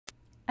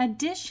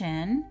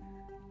Addition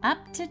up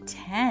to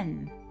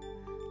 10.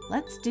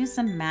 Let's do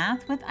some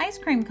math with ice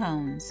cream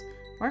cones.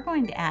 We're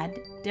going to add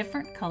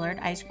different colored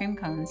ice cream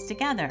cones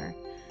together.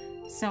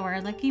 So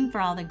we're looking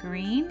for all the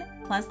green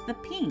plus the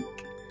pink.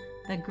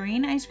 The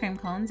green ice cream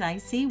cones, I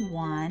see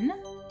 1.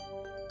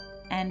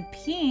 And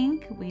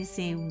pink, we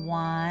see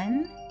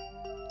 1,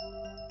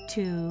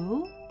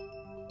 2,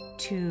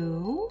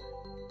 2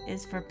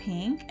 is for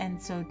pink,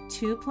 and so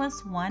 2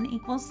 plus 1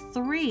 equals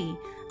 3.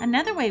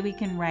 Another way we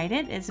can write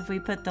it is if we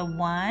put the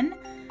 1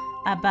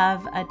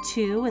 above a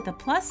 2 with a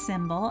plus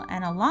symbol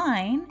and a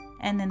line,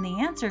 and then the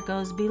answer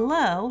goes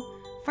below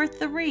for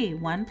 3.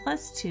 1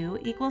 plus 2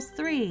 equals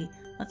 3.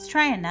 Let's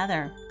try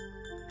another.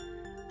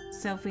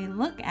 So if we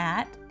look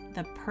at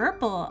the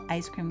purple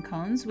ice cream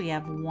cones, we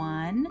have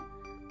 1,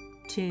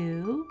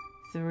 2,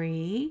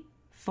 3,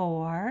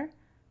 4,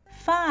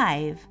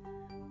 5.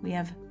 We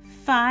have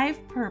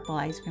 5 purple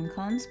ice cream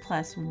cones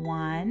plus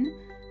 1,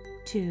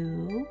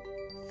 2,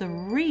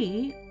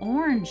 3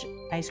 orange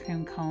ice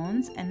cream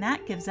cones, and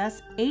that gives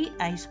us 8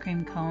 ice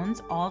cream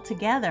cones all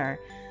together.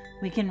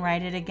 We can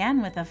write it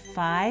again with a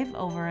 5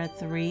 over a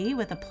 3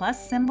 with a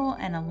plus symbol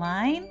and a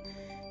line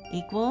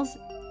equals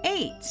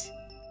 8.